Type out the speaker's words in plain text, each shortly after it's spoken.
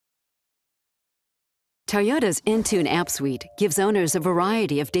Toyota's Entune app suite gives owners a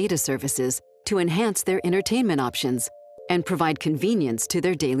variety of data services to enhance their entertainment options and provide convenience to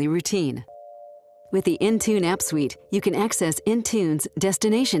their daily routine. With the Entune app suite, you can access Entune's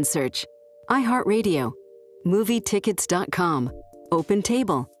destination search, iHeartRadio, MovieTickets.com,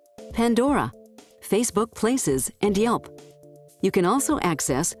 OpenTable, Pandora, Facebook Places, and Yelp. You can also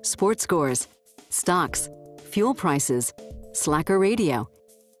access sports scores, stocks, fuel prices, Slacker Radio,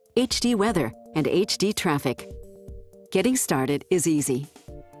 HD weather, and HD traffic. Getting started is easy.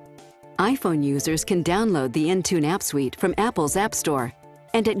 iPhone users can download the Entune app suite from Apple's App Store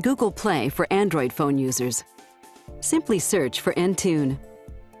and at Google Play for Android phone users. Simply search for Entune.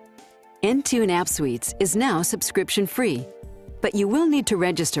 Entune App Suites is now subscription-free, but you will need to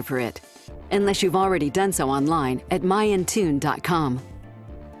register for it, unless you've already done so online at myentune.com.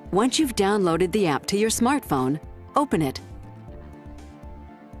 Once you've downloaded the app to your smartphone, open it.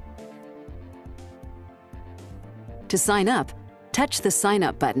 To sign up, touch the Sign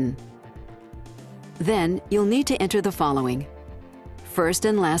Up button. Then you'll need to enter the following: first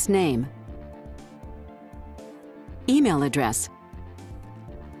and last name, email address,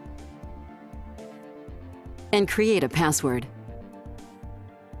 and create a password.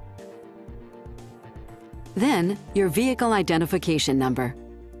 Then, your vehicle identification number.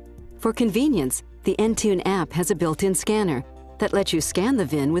 For convenience, the Entune app has a built-in scanner that lets you scan the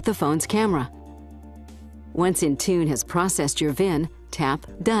VIN with the phone's camera. Once Entune has processed your VIN, tap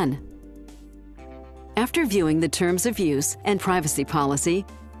Done. After viewing the terms of use and privacy policy,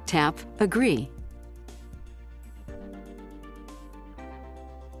 tap Agree.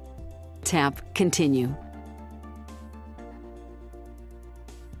 Tap Continue.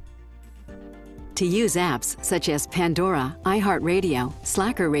 To use apps such as Pandora, iHeartRadio,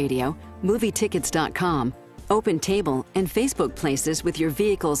 Slacker Radio, MovieTickets.com, OpenTable, and Facebook Places with your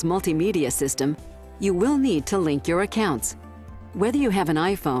vehicle's multimedia system, you will need to link your accounts. Whether you have an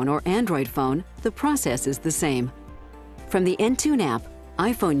iPhone or Android phone, the process is the same. From the Entune app,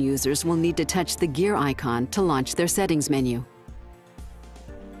 iPhone users will need to touch the gear icon to launch their settings menu.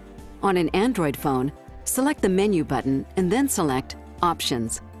 On an Android phone, select the menu button and then select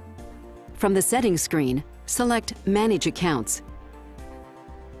Options. From the settings screen, select Manage Accounts,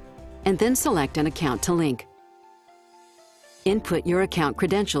 and then select an account to link. Input your account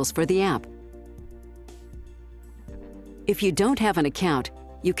credentials for the app. If you don't have an account,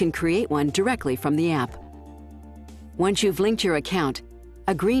 you can create one directly from the app. Once you've linked your account,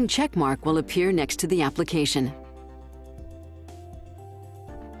 a green check mark will appear next to the application.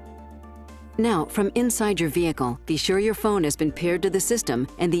 Now, from inside your vehicle, be sure your phone has been paired to the system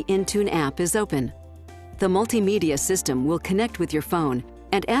and the Entune app is open. The multimedia system will connect with your phone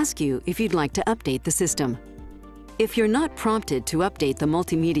and ask you if you'd like to update the system. If you're not prompted to update the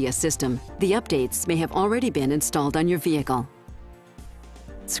multimedia system, the updates may have already been installed on your vehicle.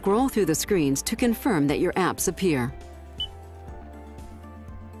 Scroll through the screens to confirm that your apps appear.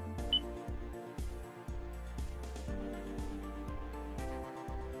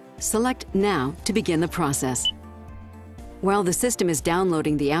 Select Now to begin the process. While the system is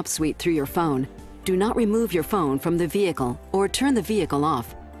downloading the app suite through your phone, do not remove your phone from the vehicle or turn the vehicle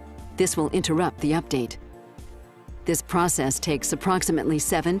off. This will interrupt the update. This process takes approximately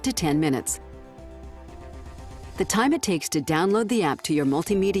 7 to 10 minutes. The time it takes to download the app to your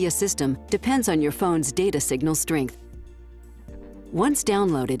multimedia system depends on your phone's data signal strength. Once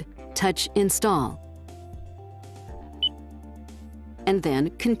downloaded, touch Install, and then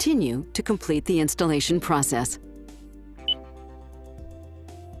continue to complete the installation process.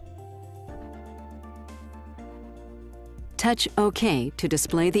 Touch OK to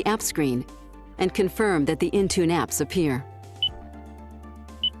display the app screen and confirm that the Entune apps appear.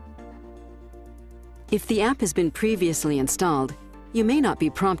 If the app has been previously installed, you may not be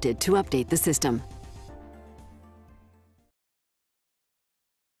prompted to update the system.